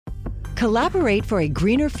Collaborate for a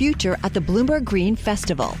greener future at the Bloomberg Green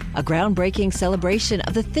Festival, a groundbreaking celebration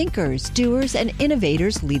of the thinkers, doers, and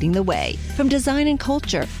innovators leading the way. From design and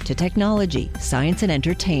culture to technology, science, and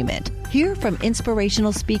entertainment. Hear from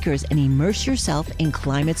inspirational speakers and immerse yourself in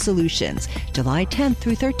climate solutions. July 10th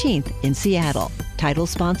through 13th in Seattle. Title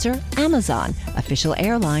sponsor, Amazon. Official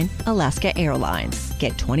airline, Alaska Airlines.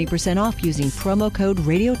 Get 20% off using promo code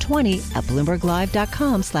radio20 at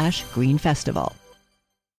BloombergLive.com/Green Festival.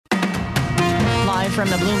 Live from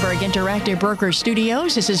the Bloomberg Interactive Brokers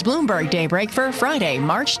Studios, this is Bloomberg Daybreak for Friday,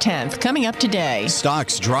 March 10th. Coming up today.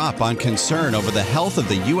 Stocks drop on concern over the health of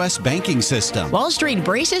the U.S. banking system. Wall Street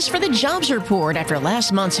braces for the jobs report after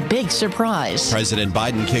last month's big surprise. President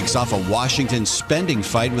Biden kicks off a Washington spending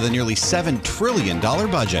fight with a nearly $7 trillion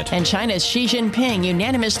budget. And China's Xi Jinping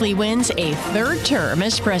unanimously wins a third term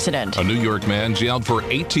as president. A New York man jailed for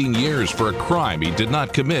 18 years for a crime he did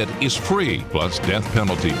not commit is free. Plus, death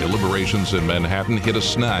penalty deliberations in Manhattan hit a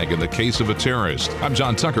snag in the case of a terrorist. I'm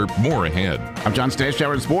John Tucker. More ahead. I'm John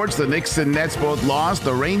Stashower in sports. The Knicks and Nets both lost.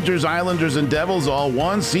 The Rangers, Islanders, and Devils all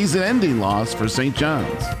won. Season-ending loss for St.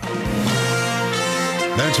 John's.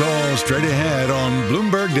 That's all straight ahead on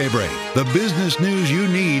Bloomberg Daybreak. The business news you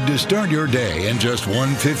need to start your day in just one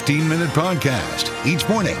 15-minute podcast. Each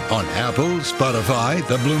morning on Apple, Spotify,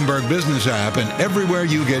 the Bloomberg Business app, and everywhere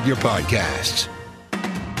you get your podcasts.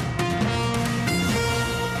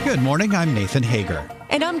 Good morning, I'm Nathan Hager.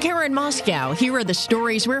 And I'm Karen Moscow. Here are the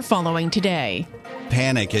stories we're following today.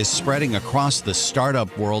 Panic is spreading across the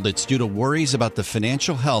startup world. It's due to worries about the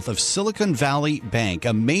financial health of Silicon Valley Bank,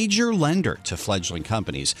 a major lender to fledgling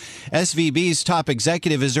companies. SVB's top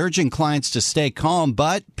executive is urging clients to stay calm,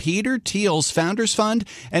 but Peter Thiel's Founders Fund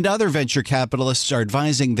and other venture capitalists are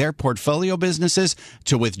advising their portfolio businesses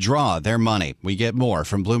to withdraw their money. We get more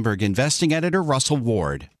from Bloomberg Investing editor Russell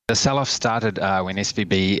Ward. The sell-off started when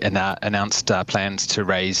SVB announced plans to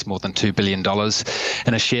raise more than $2 billion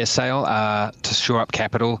in a share sale to shore up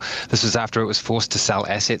capital. This was after it was forced to sell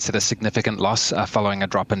assets at a significant loss following a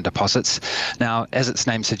drop in deposits. Now, as its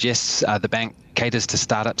name suggests, the bank caters to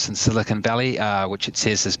startups in Silicon Valley, which it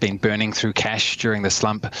says has been burning through cash during the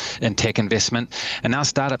slump in tech investment. And now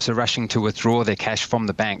startups are rushing to withdraw their cash from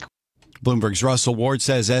the bank. Bloomberg's Russell Ward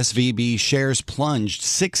says SVB shares plunged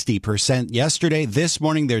 60% yesterday. This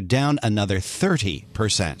morning, they're down another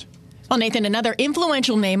 30%. Well, Nathan, another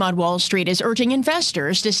influential name on Wall Street is urging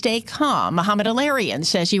investors to stay calm. Mohamed Alarian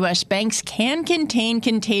says U.S. banks can contain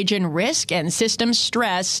contagion risk and system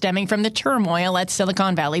stress stemming from the turmoil at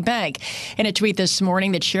Silicon Valley Bank. In a tweet this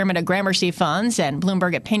morning, the chairman of Gramercy Funds and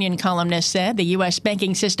Bloomberg opinion columnist said the U.S.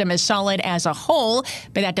 banking system is solid as a whole,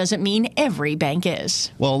 but that doesn't mean every bank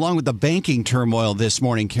is. Well, along with the banking turmoil this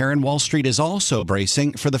morning, Karen, Wall Street is also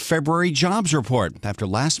bracing for the February jobs report. After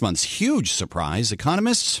last month's huge surprise,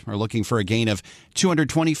 economists are looking for a gain of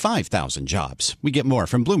 225,000 jobs. We get more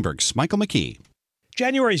from Bloomberg's Michael McKee.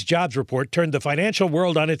 January's jobs report turned the financial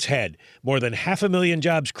world on its head. More than 500,000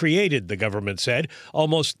 jobs created, the government said,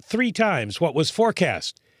 almost 3 times what was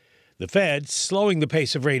forecast. The Fed, slowing the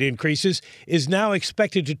pace of rate increases, is now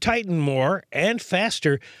expected to tighten more and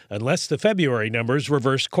faster unless the February numbers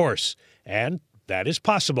reverse course. And that is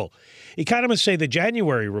possible. Economists say the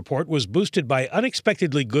January report was boosted by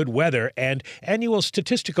unexpectedly good weather and annual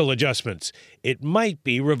statistical adjustments. It might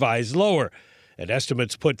be revised lower. And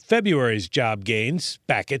estimates put February's job gains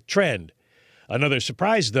back at trend. Another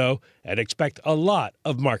surprise, though, and expect a lot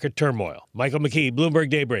of market turmoil. Michael McKee, Bloomberg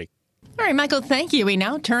Daybreak. All right, Michael, thank you. We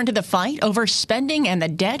now turn to the fight over spending and the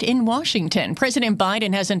debt in Washington. President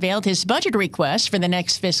Biden has unveiled his budget request for the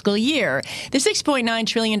next fiscal year. The $6.9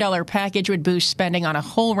 trillion package would boost spending on a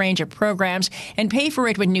whole range of programs and pay for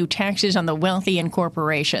it with new taxes on the wealthy and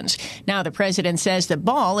corporations. Now the president says the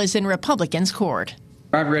ball is in Republicans' court.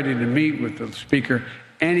 I'm ready to meet with the speaker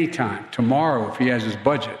anytime, tomorrow, if he has his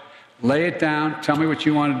budget. Lay it down. Tell me what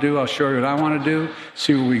you want to do. I'll show you what I want to do.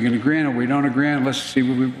 See what we can agree on or we don't agree on. Let's see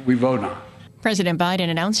what we vote on. President Biden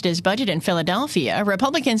announced his budget in Philadelphia.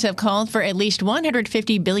 Republicans have called for at least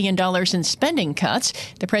 $150 billion in spending cuts.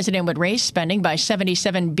 The president would raise spending by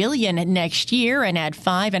 $77 billion next year and add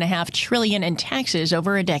 $5.5 trillion in taxes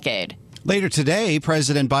over a decade. Later today,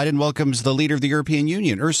 President Biden welcomes the leader of the European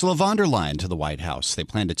Union, Ursula von der Leyen, to the White House. They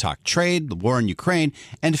plan to talk trade, the war in Ukraine,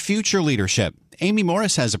 and future leadership. Amy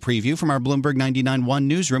Morris has a preview from our Bloomberg 99.1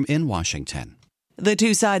 newsroom in Washington. The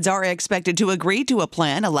two sides are expected to agree to a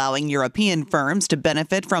plan allowing European firms to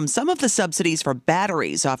benefit from some of the subsidies for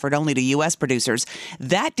batteries offered only to U.S. producers.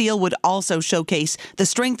 That deal would also showcase the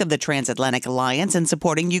strength of the transatlantic alliance in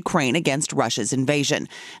supporting Ukraine against Russia's invasion.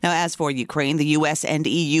 Now, as for Ukraine, the U.S. and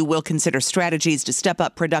EU will consider strategies to step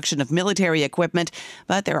up production of military equipment,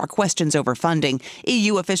 but there are questions over funding.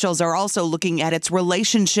 EU officials are also looking at its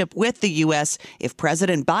relationship with the U.S. if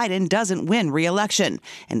President Biden doesn't win re-election.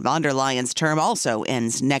 And von der Leyen's term also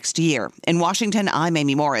ends next year. In Washington, I'm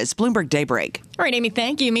Amy Morris, Bloomberg Daybreak. All right, Amy,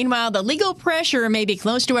 thank you. Meanwhile, the legal pressure may be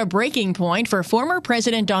close to a breaking point for former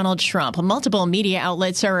President Donald Trump. Multiple media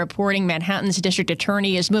outlets are reporting Manhattan's district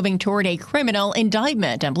attorney is moving toward a criminal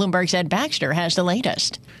indictment, and Bloomberg's Ed Baxter has the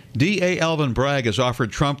latest. DA Alvin Bragg has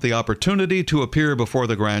offered Trump the opportunity to appear before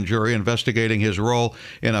the grand jury investigating his role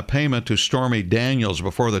in a payment to Stormy Daniels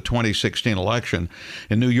before the 2016 election.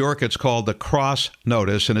 In New York, it's called the Cross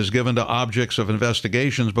Notice and is given to objects of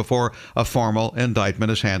investigations before a formal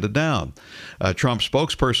indictment is handed down. A Trump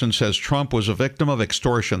spokesperson says Trump was a victim of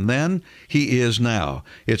extortion then, he is now.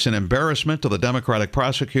 It's an embarrassment to the Democratic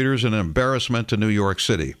prosecutors and an embarrassment to New York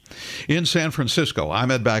City. In San Francisco,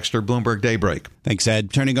 I'm Ed Baxter, Bloomberg Daybreak. Thanks,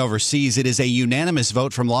 Ed. Turning overseas, it is a unanimous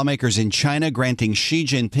vote from lawmakers in China granting Xi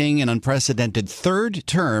Jinping an unprecedented third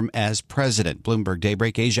term as president. Bloomberg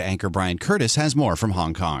Daybreak Asia anchor Brian Curtis has more from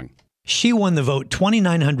Hong Kong. Xi won the vote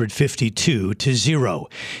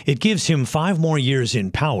 2,952-0. It gives him 5 more years in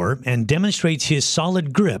power and demonstrates his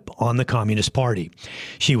solid grip on the Communist Party.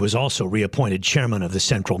 Xi was also reappointed chairman of the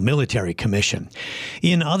Central Military Commission.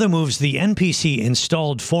 In other moves, the NPC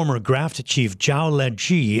installed former graft chief Zhao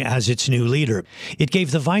Leji as its new leader. It gave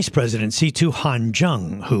the vice presidency to Han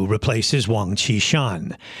Zheng, who replaces Wang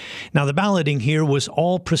Qishan. Now, the balloting here was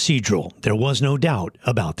all procedural. There was no doubt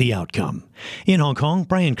about the outcome. In Hong Kong,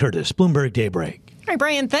 Brian Curtis, Bloomberg Daybreak. All right,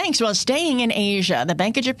 Brian, thanks. Well, staying in Asia, the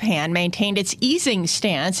Bank of Japan maintained its easing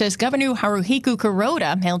stance as Governor Haruhiko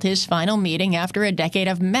Kuroda held his final meeting after a decade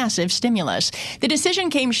of massive stimulus. The decision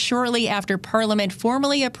came shortly after Parliament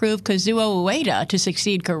formally approved Kazuo Ueda to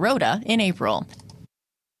succeed Kuroda in April.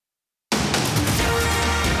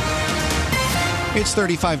 It's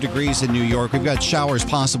 35 degrees in New York. We've got showers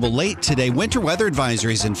possible late today. Winter weather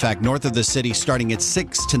advisories, in fact, north of the city starting at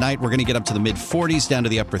 6 tonight. We're going to get up to the mid-40s, down to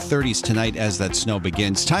the upper 30s tonight as that snow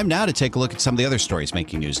begins. Time now to take a look at some of the other stories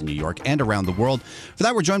making news in New York and around the world. For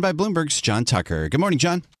that, we're joined by Bloomberg's John Tucker. Good morning,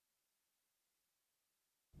 John.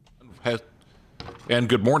 And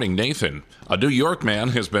good morning, Nathan. A New York man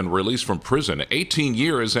has been released from prison 18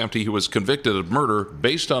 years after he was convicted of murder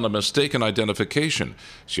based on a mistaken identification.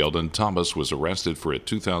 Sheldon Thomas was arrested for a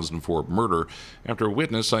 2004 murder after a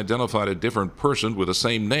witness identified a different person with the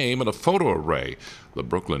same name in a photo array. The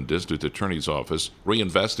Brooklyn District Attorney's Office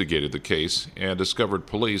reinvestigated the case and discovered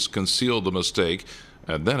police concealed the mistake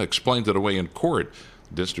and then explained it away in court.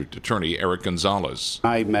 District Attorney Eric Gonzalez.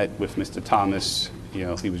 I met with Mr. Thomas. He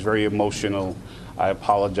was very emotional. I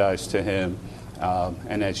apologized to him.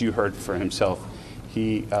 And as you heard for himself,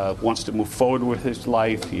 he wants to move forward with his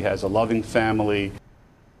life. He has a loving family.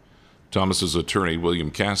 Thomas's attorney,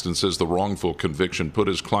 William Caston, says the wrongful conviction put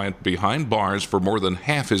his client behind bars for more than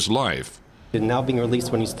half his life. And now being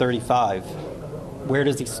released when he's 35, where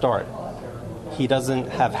does he start? He doesn't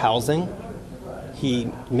have housing.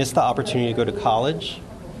 He missed the opportunity to go to college.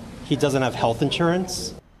 He doesn't have health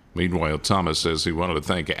insurance. Meanwhile, Thomas says he wanted to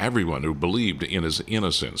thank everyone who believed in his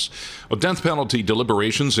innocence. Death penalty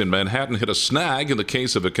deliberations in Manhattan hit a snag in the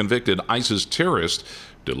case of a convicted ISIS terrorist.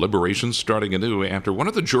 Deliberations starting anew after one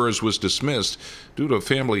of the jurors was dismissed due to a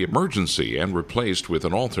family emergency and replaced with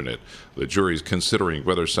an alternate. The jury is considering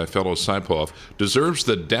whether Saifullah Saipov deserves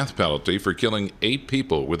the death penalty for killing 8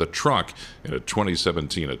 people with a truck in a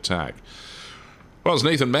 2017 attack. Well, as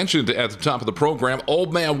Nathan mentioned at the top of the program,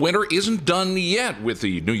 Old Man Winter isn't done yet with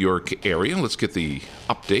the New York area. Let's get the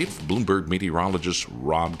update from Bloomberg meteorologist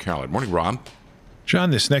Rob Carolan. Morning, Rob.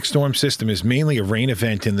 John, this next storm system is mainly a rain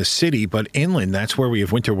event in the city, but inland, that's where we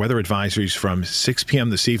have winter weather advisories from 6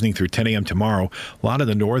 p.m. this evening through 10 a.m. tomorrow. A lot of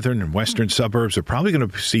the northern and western suburbs are probably going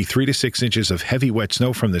to see 3 to 6 inches of heavy wet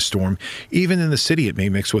snow from this storm. Even in the city, it may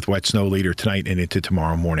mix with wet snow later tonight and into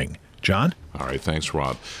tomorrow morning. John? All right, thanks,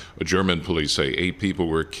 Rob. German police say 8 people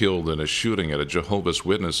were killed in a shooting at a Jehovah's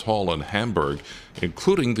Witness hall in Hamburg,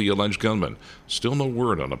 including the alleged gunman. Still no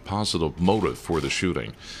word on a positive motive for the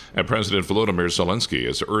shooting. And President Volodymyr Zelensky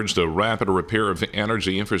has urged a rapid repair of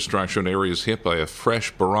energy infrastructure in areas hit by a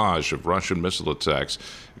fresh barrage of Russian missile attacks.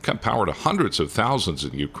 It cut power to hundreds of thousands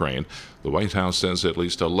in Ukraine. The White House says at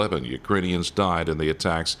least 11 Ukrainians died in the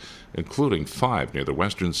attacks, including 5 near the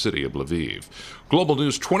western city of Lviv. Global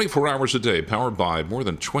news 24 hours a day. today, powered by more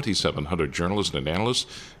than 2,700 journalists and analysts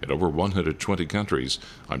in over 120 countries.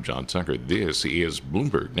 I'm John Tucker. This is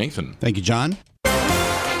Bloomberg. Nathan. Thank you, John.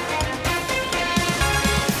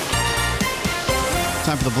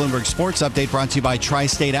 Time for the Bloomberg Sports Update, brought to you by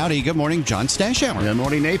Tri-State Audi. Good morning, John Stashower. Good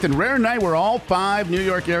morning, Nathan. Rare night where all 5 New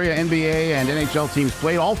York area NBA and NHL teams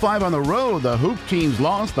played. All 5 on the road. The hoop teams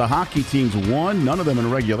lost. The hockey teams won. None of them in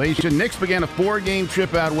regulation. Knicks began a 4-game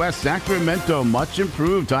trip out west. Sacramento, much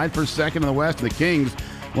improved, tied for second in the West. The Kings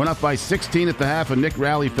went up by 16 at the half. A Knick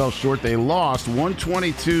rally fell short. They lost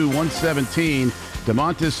 122-117.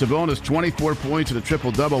 DeMontis Sabonis, 24 points and a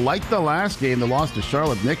triple-double. Like the last game, the loss to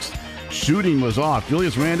Charlotte. Knicks shooting was off.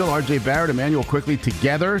 Julius Randle, R.J. Barrett, Emmanuel Quickly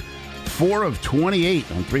together, 4 of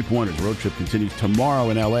 28 on three-pointers. Road trip continues tomorrow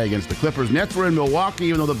in L.A. against the Clippers. Nets were in Milwaukee,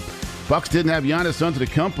 even though the Bucks didn't have Giannis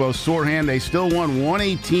Antetokounmpo. Sore hand, they still won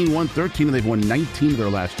 118-113, and they've won 19 of their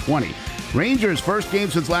last 20. Rangers, first game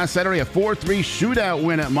since last Saturday, a 4-3 shootout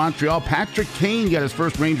win at Montreal. Patrick Kane got his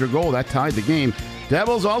first Ranger goal. That tied the game.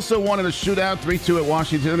 Devils also won in a shootout, 3-2 at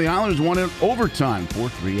Washington. The Islanders won in overtime,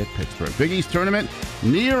 4-3 at Pittsburgh. Big East tournament,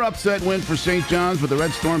 near upset win for St. John's, but the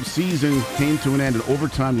Red Storm season came to an end, an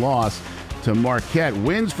overtime loss to Marquette.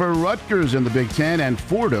 Wins for Rutgers in the Big Ten and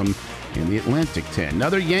Fordham in the Atlantic 10.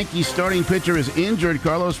 Another Yankees starting pitcher is injured.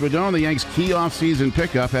 Carlos Rodon, the Yanks' key offseason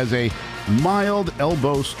pickup, has a mild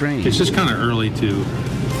elbow strain. It's just kind of early to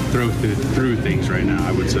throw through things right now,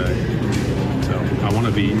 I would say. So I want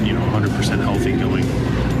to be, 100% healthy going.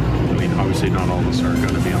 I mean, obviously not all of us are going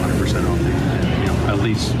to be 100% healthy. At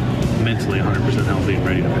least mentally 100% healthy and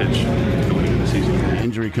ready to pitch going into the season.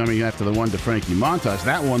 Injury coming after the one to Frankie Montas.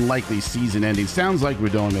 That one likely season-ending. Sounds like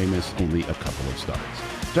Rodon may miss only a couple of starts.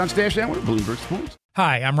 John Stashower, Bloomberg Sports.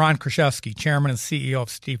 Hi, I'm Ron Kraszewski, Chairman and CEO of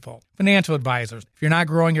Stifel. Financial advisors. If you're not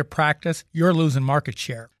growing your practice, you're losing market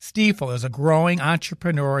share. Stifel is a growing,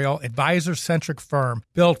 entrepreneurial, advisor-centric firm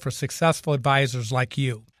built for successful advisors like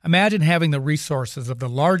you. Imagine having the resources of the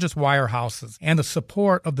largest wirehouses and the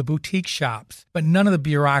support of the boutique shops, but none of the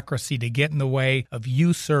bureaucracy to get in the way of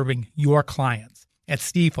you serving your clients. At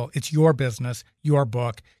Stifel, it's your business, your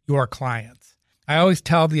book, your clients. I always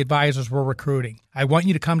tell the advisors we're recruiting, I want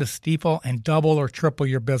you to come to Stifel and double or triple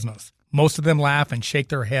your business. Most of them laugh and shake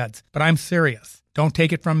their heads, but I'm serious. Don't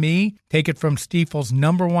take it from me. Take it from Stifel's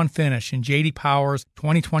 #1 finish in J.D. Power's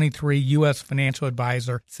 2023 U.S. Financial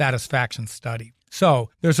Advisor Satisfaction Study. So,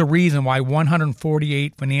 there's a reason why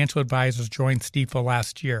 148 financial advisors joined Stifel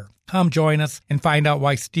last year. Come join us and find out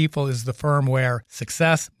why Stifel is the firm where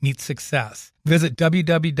success meets success. Visit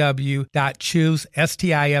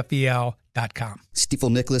www.choosestifel.com. Stifel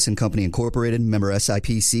Nicholas and Company Incorporated, member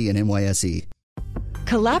SIPC and NYSE.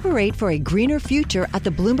 Collaborate for a greener future at the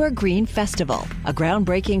Bloomberg Green Festival, a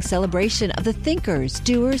groundbreaking celebration of the thinkers,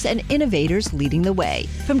 doers, and innovators leading the way.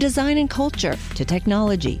 From design and culture to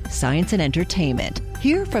technology, science, and entertainment.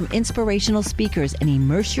 Hear from inspirational speakers and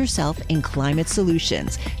immerse yourself in climate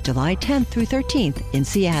solutions. July 10th through 13th in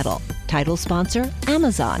Seattle. Title sponsor,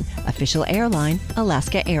 Amazon. Official airline,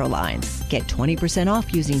 Alaska Airlines. Get 20%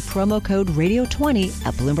 off using promo code radio20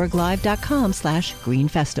 at BloombergLive.com/Green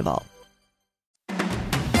Festival.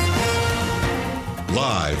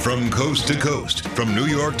 Live from coast to coast, from New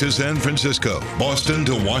York to San Francisco, Boston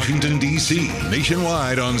to Washington, D.C.,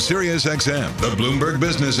 nationwide on SiriusXM, the Bloomberg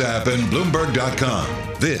Business app, and Bloomberg.com.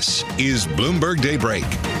 This is Bloomberg Daybreak.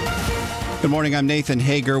 Good morning, I'm Nathan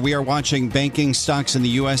Hager. We are watching banking stocks in the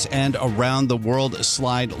U.S. and around the world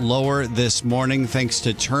slide lower this morning thanks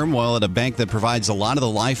to turmoil at a bank that provides a lot of the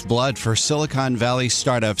lifeblood for Silicon Valley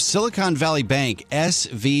startups. Silicon Valley Bank,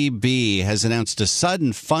 SVB, has announced a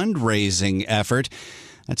sudden fundraising effort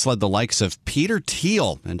that's led the likes of Peter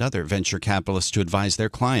Thiel and other venture capitalists to advise their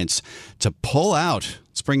clients to pull out.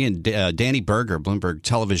 Let's bring in Danny Berger, Bloomberg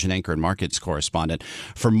television anchor and markets correspondent,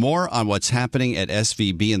 for more on what's happening at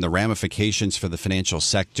SVB and the ramifications for the financial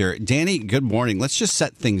sector. Danny, good morning. Let's just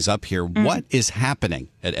set things up here. What is happening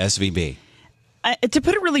at SVB? To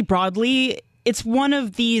put it really broadly, it's one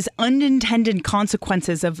of these unintended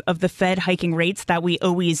consequences of the Fed hiking rates that we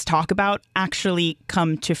always talk about actually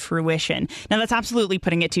come to fruition. Now, that's absolutely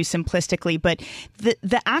putting it too simplistically, but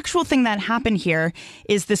the actual thing that happened here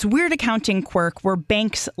is this weird accounting quirk where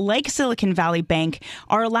banks like Silicon Valley Bank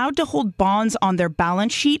are allowed to hold bonds on their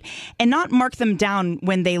balance sheet and not mark them down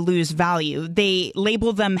when they lose value. They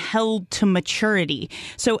label them held to maturity.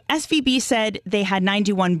 So SVB said they had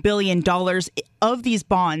 $91 billion of these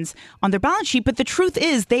bonds on their balance sheet sheet. But the truth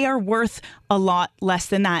is they are worth a lot less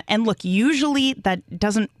than that. And look, usually that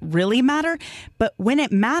doesn't really matter. But when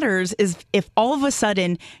it matters is if all of a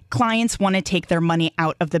sudden clients want to take their money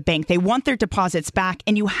out of the bank. They want their deposits back,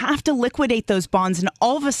 and you have to liquidate those bonds. And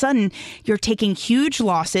all of a sudden, you're taking huge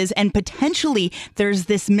losses, and potentially there's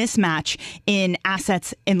this mismatch in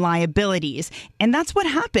assets and liabilities. And that's what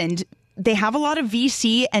happened. They have a lot of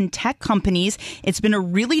VC and tech companies. It's been a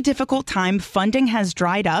really difficult time. Funding has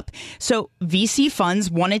dried up. So VC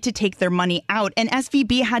funds wanted to take their money out, and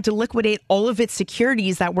SVB had to liquidate all of its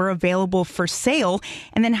securities that were available for sale,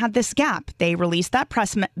 and then had this gap. They released that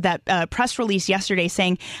press release yesterday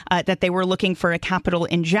saying that they were looking for a capital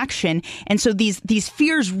injection. And so these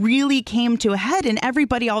fears really came to a head, and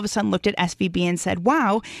everybody all of a sudden looked at SVB and said,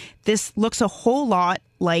 wow, this looks a whole lot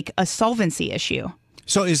like a solvency issue.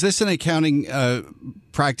 So is this an accounting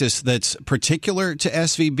practice that's particular to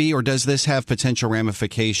SVB, or does this have potential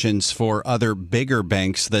ramifications for other bigger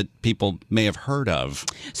banks that people may have heard of?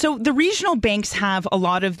 So the regional banks have a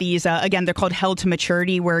lot of these, again, they're called held to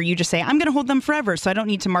maturity, where you just say, I'm going to hold them forever, so I don't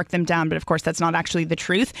need to mark them down. But of course, that's not actually the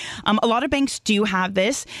truth. A lot of banks do have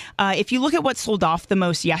this. If you look at what sold off the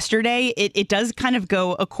most yesterday, it does kind of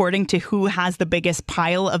go according to who has the biggest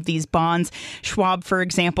pile of these bonds. Schwab, for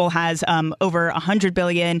example, has over $100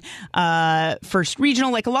 billion. First Regional,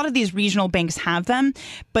 like a lot of these regional banks have them,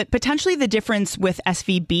 but potentially the difference with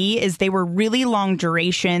SVB is they were really long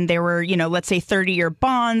duration. They were, let's say 30-year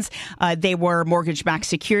bonds. They were mortgage-backed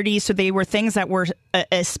securities. So they were things that were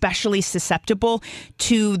especially susceptible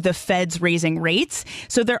to the Fed's raising rates.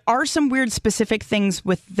 So there are some weird specific things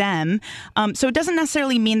with them. So it doesn't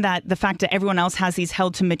necessarily mean that the fact that everyone else has these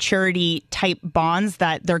held to maturity type bonds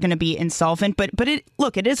that they're going to be insolvent. But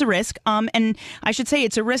it is a risk. And I should say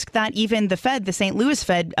it's a risk that even the Fed, the St. Louis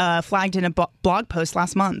Fed, flagged in a blog post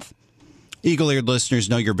last month. Eagle-eared listeners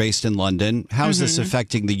know you're based in London. How is this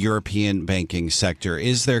affecting the European banking sector?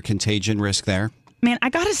 Is there contagion risk there? Man, I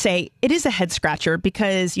got to say, it is a head scratcher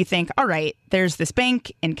because you think, all right, there's this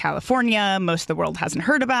bank in California most of the world hasn't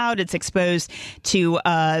heard about. It's exposed to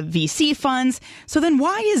VC funds. So then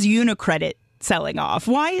why is UniCredit selling off?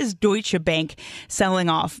 Why is Deutsche Bank selling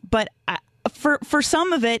off? But for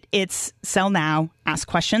some of it, it's sell now, ask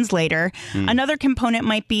questions later. Another component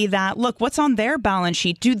might be that, look, what's on their balance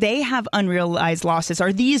sheet? Do they have unrealized losses?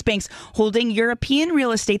 Are these banks holding European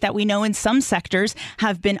real estate that we know in some sectors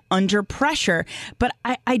have been under pressure? But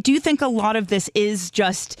I do think a lot of this is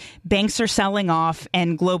just banks are selling off,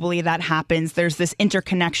 and globally that happens. There's this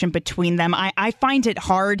interconnection between them. I find it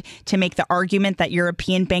hard to make the argument that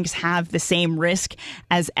European banks have the same risk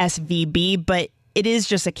as SVB, but it is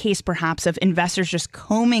just a case, perhaps, of investors just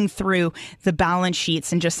combing through the balance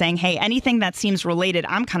sheets and just saying, hey, anything that seems related,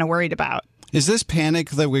 I'm kind of worried about. Is this panic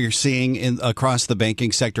that we're seeing across the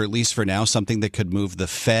banking sector, at least for now, something that could move the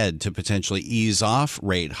Fed to potentially ease off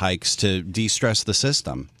rate hikes to de-stress the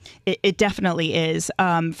system? It definitely is.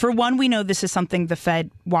 For one, we know this is something the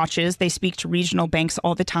Fed watches. They speak to regional banks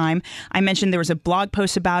all the time. I mentioned there was a blog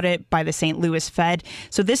post about it by the St. Louis Fed.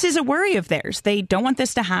 So this is a worry of theirs. They don't want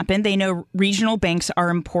this to happen. They know regional banks are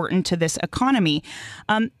important to this economy.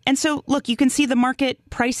 And so, look, you can see the market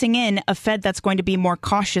pricing in a Fed that's going to be more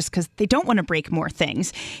cautious because they don't want to break more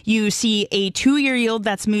things. You see a 2-year yield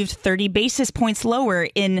that's moved 30 basis points lower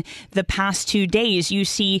in the past 2 days. You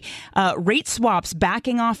see rate swaps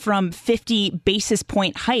backing off from 50 basis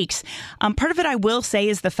point hikes. Part of it, I will say,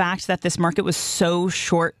 is the fact that this market was so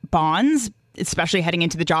short bonds, especially heading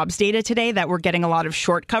into the jobs data today, that we're getting a lot of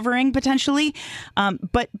short covering potentially.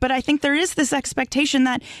 But I think there is this expectation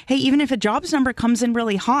that, hey, even if a jobs number comes in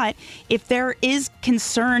really hot, if there is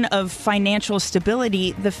concern of financial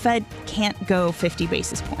stability, the Fed can't go 50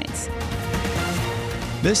 basis points.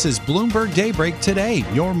 This is Bloomberg Daybreak Today,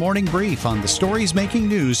 your morning brief on the stories making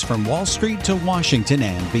news from Wall Street to Washington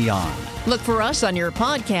and beyond. Look for us on your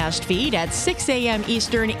podcast feed at 6 a.m.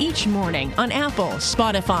 Eastern each morning on Apple,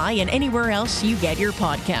 Spotify, and anywhere else you get your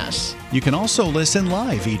podcasts. You can also listen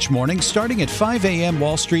live each morning starting at 5 a.m.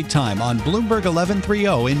 Wall Street time on Bloomberg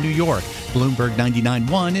 1130 in New York, Bloomberg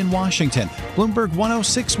 99.1 in Washington, Bloomberg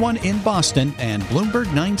 106.1 in Boston, and Bloomberg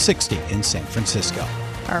 960 in San Francisco.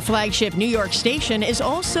 Our flagship New York station is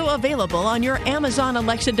also available on your Amazon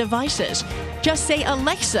Alexa devices. Just say,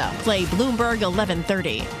 Alexa, play Bloomberg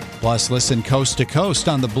 1130. Plus, listen coast to coast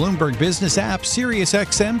on the Bloomberg Business app, Sirius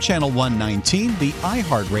XM Channel 119, the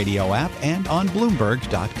iHeartRadio app, and on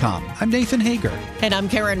Bloomberg.com. I'm Nathan Hager. And I'm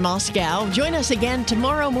Karen Moscow. Join us again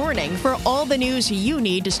tomorrow morning for all the news you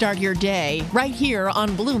need to start your day right here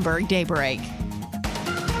on Bloomberg Daybreak.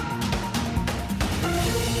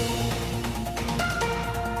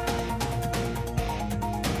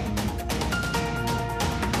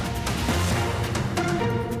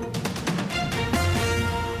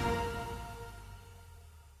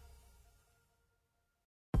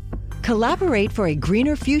 Collaborate for a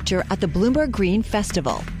greener future at the Bloomberg Green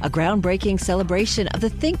Festival, a groundbreaking celebration of the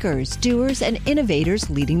thinkers, doers, and innovators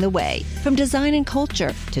leading the way. From design and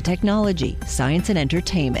culture to technology, science, and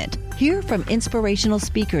entertainment. Hear from inspirational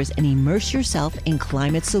speakers and immerse yourself in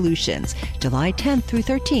climate solutions. July 10th through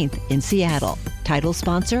 13th in Seattle. Title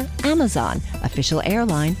sponsor, Amazon. Official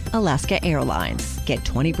airline, Alaska Airlines. Get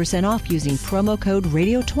 20% off using promo code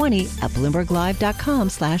radio20 at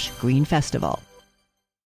BloombergLive.com/Green Festival.